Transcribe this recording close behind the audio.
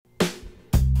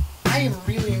I am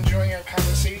really enjoying our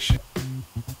conversation.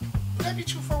 Would I be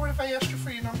too forward if I asked you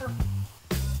for your number?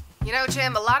 You know,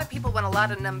 Jim, a lot of people want a lot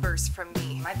of numbers from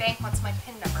me. My bank wants my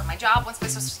PIN number, my job wants my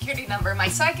social security number, my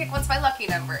psychic wants my lucky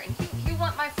number, and you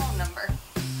want my phone number.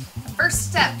 The first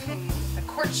step in the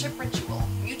courtship ritual,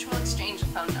 mutual exchange of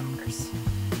phone numbers.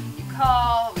 You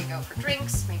call, we go for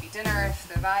drinks, maybe dinner if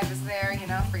the vibe is there, you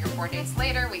know, 3 or 4 dates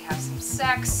later, we have some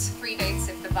sex, 3 dates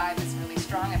if the vibe is really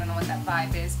strong. I don't know what that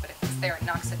vibe is, but if it's there, it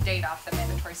knocks a date off the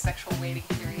mandatory sexual waiting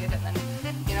period, and then,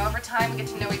 you know, over time we get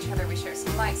to know each other, we share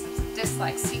some likes and some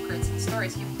dislikes, secrets and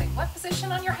stories. You played what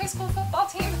position on your high school football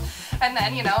team? And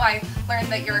then, you know, I learned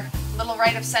that you're little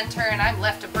right of center and I'm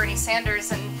left of Bernie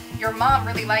Sanders, and your mom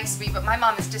really likes me, but my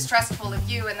mom is distrustful of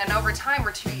you, and then over time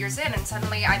we're 2 years in and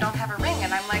suddenly I don't have a ring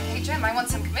and I'm like, hey Jim, I want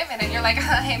some commitment, and you're like,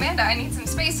 hey Amanda, I need some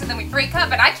space, and then we break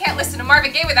up and I can't listen to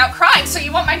Marvin Gaye without crying, so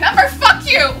you want my number? Fuck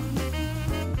you!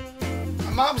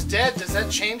 My mom's dead. Does that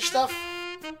change stuff?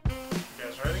 You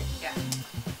guys ready? Yeah.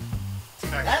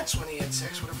 That's when he had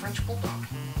sex with a French bulldog.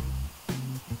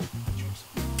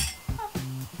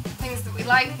 Things that we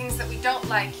like, things that we don't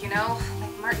like, you know?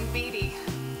 Like Martin Beatty.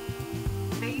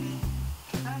 Beatty?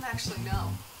 I don't actually know.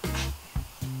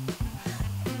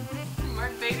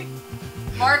 Martin Beatty?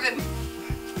 Marvin.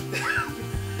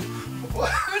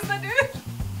 What? Who's that dude?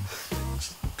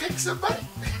 Just pick somebody.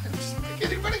 Just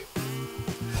pick anybody.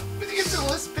 When you get to the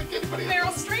list, pick anybody.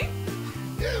 Meryl Streep?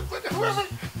 Yeah, but whoever.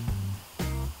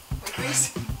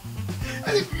 Please.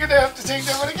 I think we're gonna have to take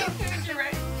that one again. You're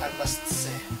right. I must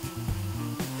say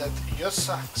that your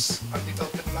socks on the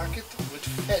open market would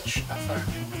fetch a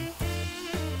farthing.